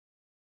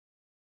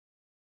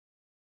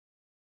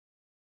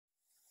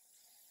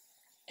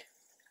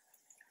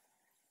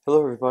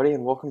Hello, everybody,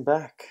 and welcome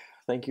back.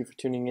 Thank you for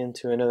tuning in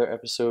to another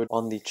episode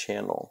on the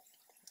channel.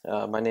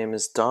 My name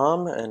is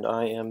Dom, and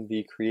I am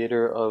the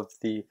creator of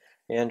the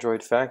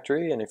Android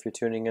Factory. And if you're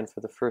tuning in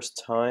for the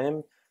first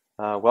time,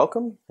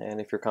 welcome.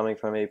 And if you're coming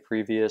from a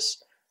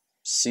previous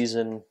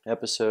season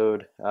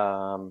episode,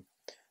 welcome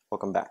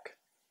back.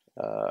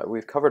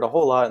 We've covered a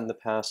whole lot in the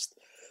past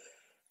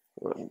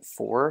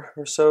four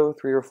or so,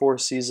 3 or 4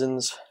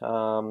 seasons,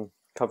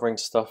 covering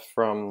stuff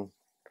from,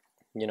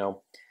 you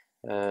know,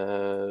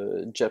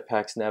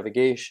 Jetpack's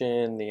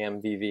navigation, the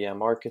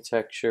MVVM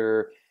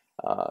architecture,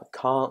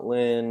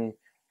 Kotlin.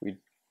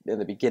 In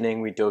the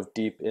beginning, we dove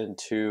deep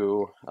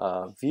into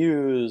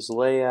views,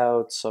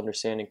 layouts,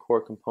 understanding core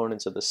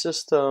components of the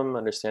system,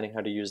 understanding how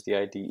to use the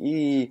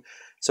IDE.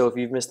 So if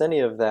you've missed any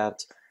of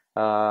that,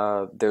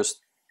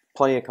 there's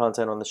plenty of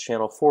content on this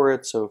channel for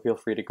it, so feel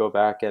free to go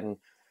back and,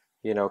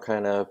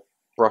 kind of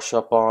brush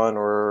up on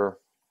or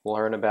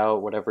learn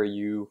about whatever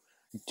you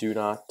do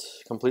not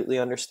completely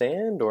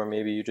understand, or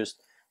maybe you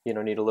just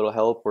need a little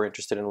help or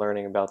interested in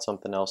learning about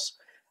something else.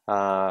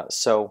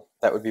 So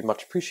that would be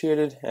much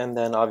appreciated. And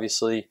then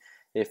obviously,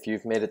 if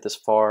you've made it this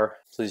far,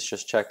 please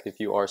just check if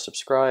you are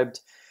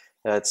subscribed.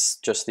 That's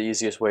just the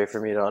easiest way for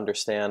me to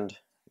understand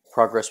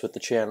progress with the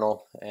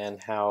channel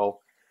and how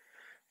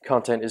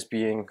content is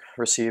being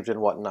received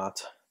and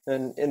whatnot.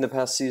 And in the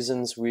past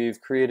seasons,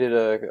 we've created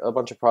a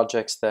bunch of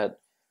projects that,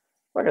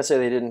 like I say,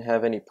 they didn't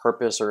have any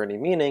purpose or any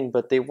meaning,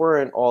 but they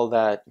weren't all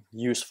that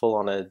useful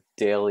on a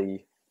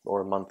daily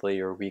or monthly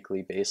or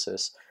weekly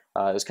basis.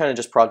 It was kind of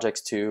just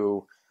projects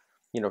to,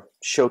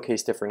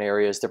 showcase different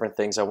areas, different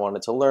things I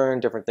wanted to learn,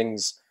 different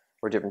things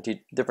or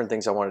different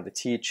things I wanted to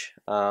teach,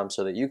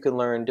 so that you can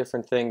learn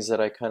different things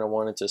that I kind of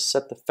wanted to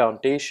set the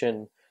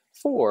foundation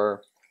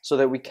for, so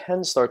that we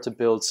can start to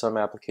build some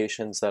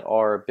applications that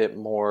are a bit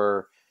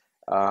more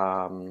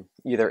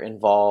either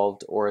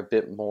involved or a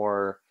bit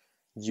more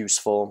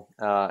useful,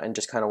 and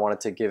just kind of wanted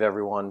to give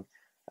everyone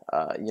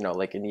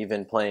like an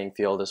even playing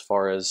field, as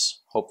far as,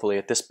 hopefully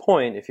at this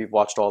point, if you've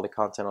watched all the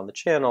content on the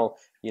channel,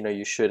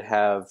 you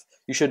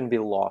shouldn't be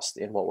lost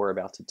in what we're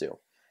about to do.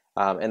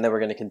 And then we're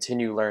going to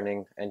continue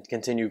learning and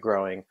continue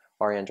growing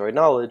our Android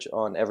knowledge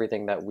on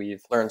everything that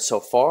we've learned so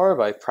far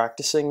by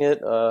practicing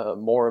it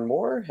more and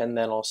more. And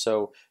then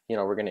also,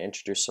 we're going to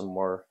introduce some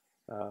more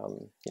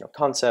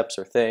concepts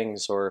or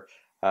things or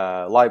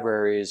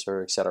libraries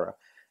or etc.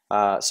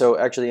 So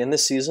actually, in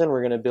this season,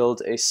 we're going to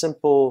build a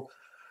simple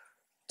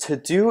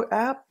to-do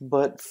app,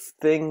 but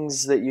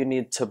things that you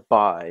need to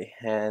buy.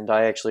 And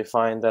I actually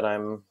find that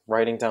I'm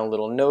writing down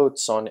little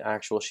notes on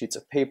actual sheets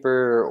of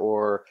paper,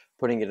 or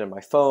putting it in my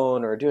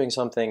phone, or doing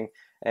something,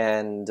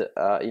 and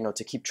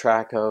to keep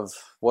track of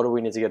what do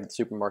we need to get at the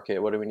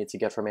supermarket, what do we need to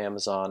get from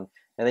Amazon,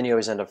 and then you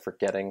always end up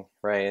forgetting,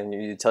 right? And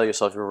you tell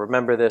yourself you'll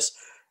remember this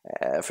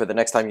for the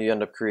next time you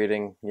end up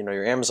creating,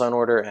 your Amazon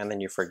order, and then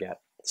you forget.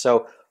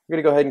 So we're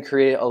going to go ahead and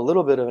create a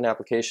little bit of an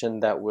application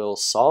that will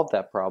solve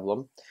that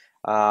problem.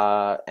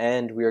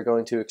 And we are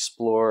going to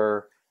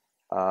explore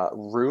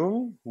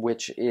Room,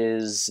 which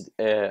is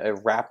a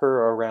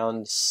wrapper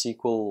around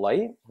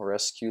SQLite or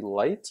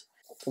SQLite,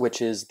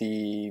 which is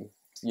the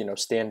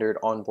standard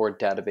onboard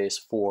database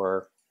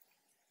for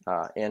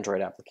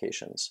Android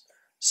applications.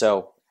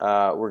 So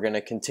we're going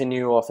to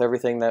continue off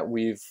everything that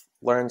we've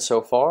learned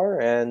so far,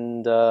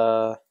 and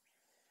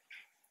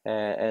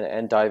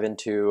dive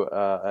into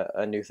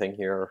a new thing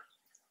here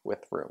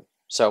with Room.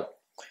 So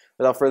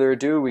without further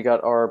ado, we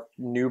got our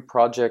new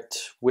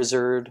project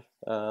wizard,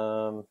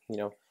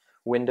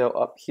 window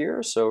up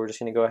here. So we're just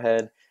going to go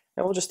ahead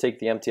and we'll just take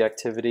the empty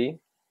activity.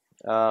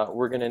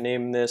 We're going to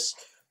name this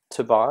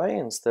to buy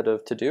instead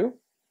of to do.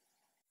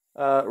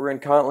 We're in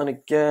Kotlin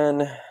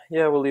again.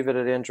 Yeah, we'll leave it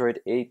at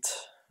Android 8.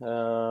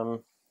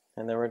 And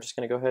then we're just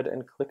going to go ahead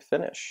and click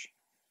finish.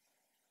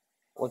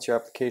 Once your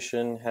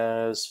application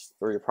has,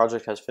 or your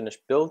project has finished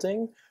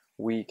building,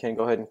 we can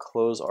go ahead and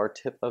close our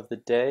tip of the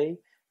day.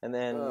 And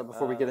then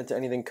before we get into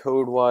anything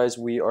code-wise,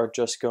 we are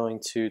just going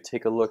to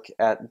take a look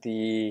at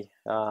the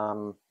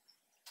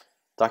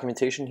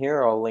documentation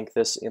here. I'll link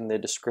this in the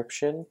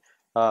description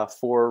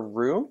for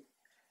Room,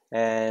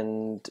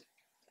 and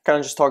kind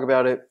of just talk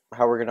about it,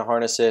 how we're going to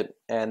harness it,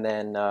 and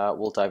then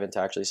we'll dive into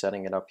actually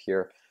setting it up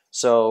here.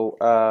 So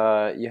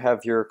you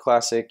have your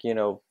classic,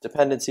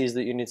 dependencies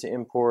that you need to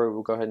import.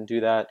 We'll go ahead and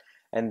do that.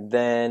 And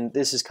then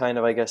this is kind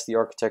of, I guess, the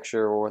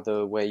architecture or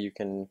the way you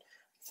can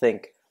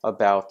think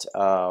about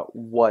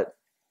what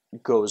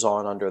goes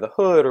on under the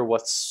hood, or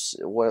what's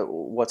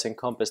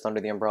encompassed under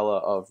the umbrella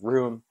of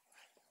Room.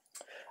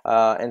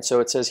 And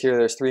so it says here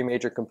there's 3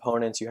 major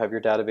components. You have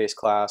your database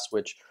class,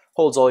 which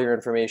holds all your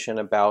information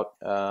about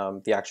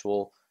the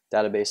actual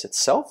database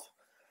itself.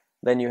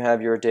 Then you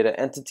have your data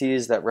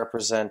entities that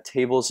represent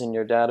tables in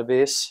your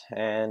database,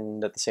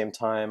 and at the same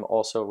time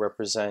also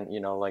represent,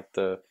 like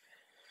the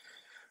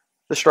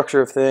structure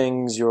of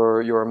things,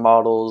 your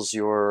models,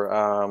 your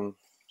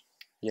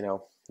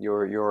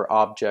your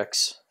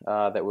objects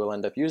that we'll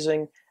end up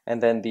using,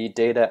 and then the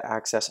data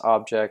access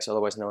objects,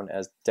 otherwise known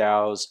as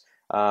DAOs,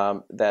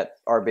 that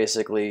are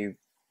basically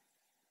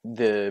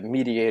the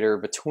mediator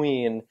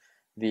between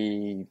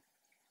the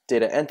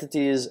data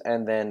entities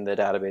and then the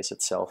database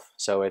itself.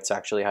 So it's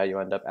actually how you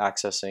end up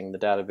accessing the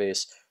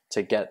database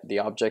to get the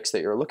objects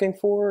that you're looking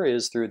for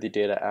is through the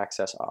data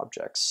access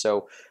objects.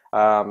 So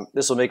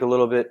this will make a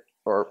little bit,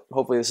 or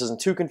hopefully this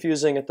isn't too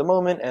confusing at the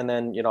moment, and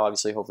then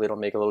obviously hopefully it'll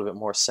make a little bit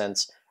more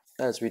sense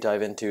as we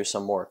dive into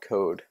some more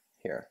code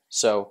here.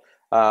 So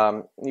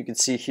you can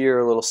see here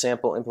a little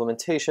sample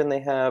implementation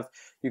they have.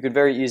 You could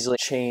very easily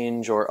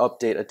change or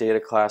update a data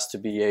class to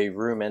be a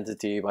room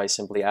entity by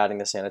simply adding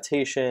this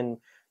annotation.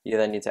 You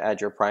then need to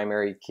add your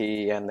primary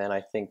key, and then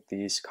I think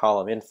these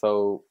column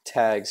info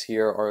tags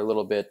here are a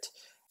little bit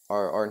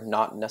are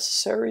not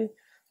necessary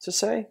to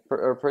say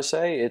per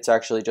se. It's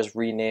actually just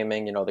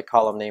renaming. The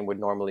column name would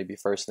normally be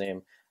first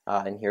name,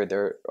 and here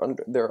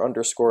they're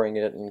underscoring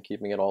it and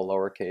keeping it all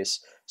lowercase.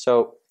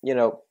 So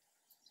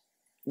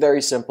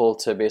very simple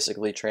to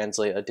basically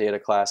translate a data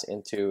class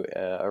into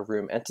a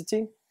room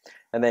entity.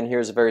 And then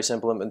here's a very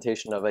simple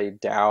implementation of a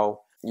DAO.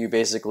 You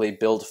basically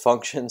build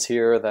functions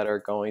here that are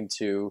going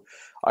to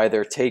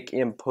either take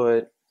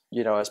input,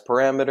 as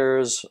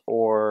parameters,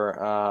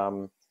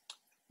 or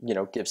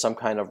give some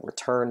kind of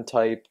return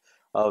type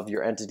of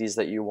your entities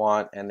that you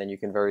want, and then you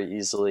can very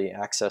easily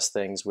access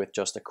things with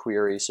just a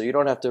query. So you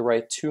don't have to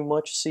write too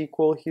much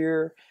SQL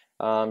here.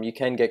 You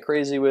can get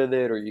crazy with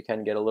it, or you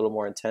can get a little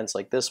more intense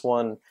like this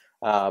one,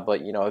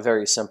 but a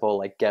very simple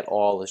like get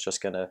all is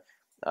just gonna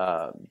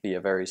be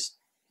a very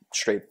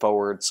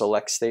straightforward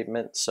select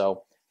statement.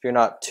 So if you're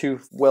not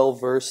too well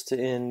versed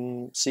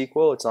in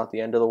SQL, it's not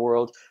the end of the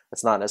world.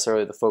 It's not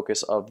necessarily the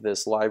focus of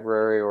this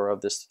library or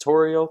of this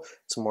tutorial.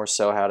 It's more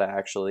so how to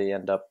actually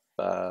end up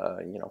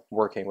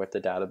working with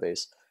the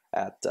database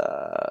at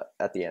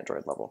the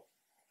Android level.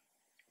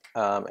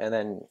 And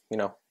then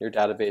your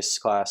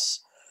database class,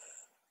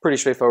 pretty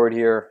straightforward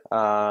here.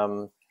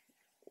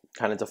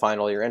 Kind of define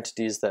all your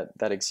entities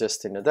that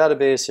exist in the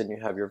database, and you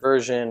have your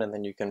version, and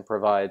then you can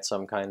provide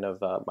some kind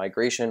of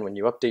migration when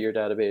you update your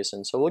database.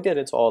 And so we'll get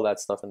into all that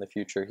stuff in the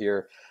future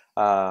here.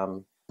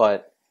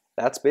 But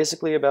that's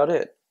basically about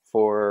it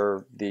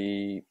for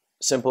the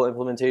simple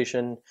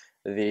implementation,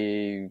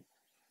 the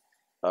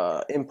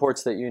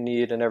imports that you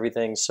need and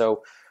everything.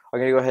 So I'm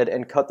going to go ahead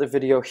and cut the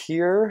video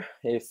here.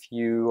 If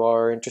you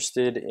are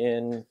interested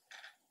in,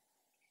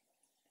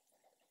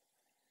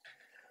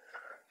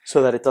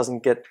 so that it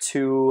doesn't get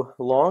too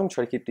long,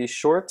 try to keep these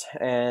short,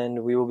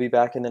 and we will be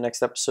back in the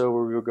next episode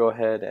where we will go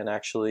ahead and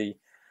actually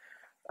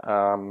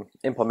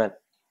implement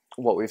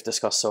what we've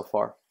discussed so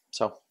far.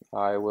 So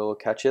I will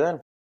catch you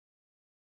then.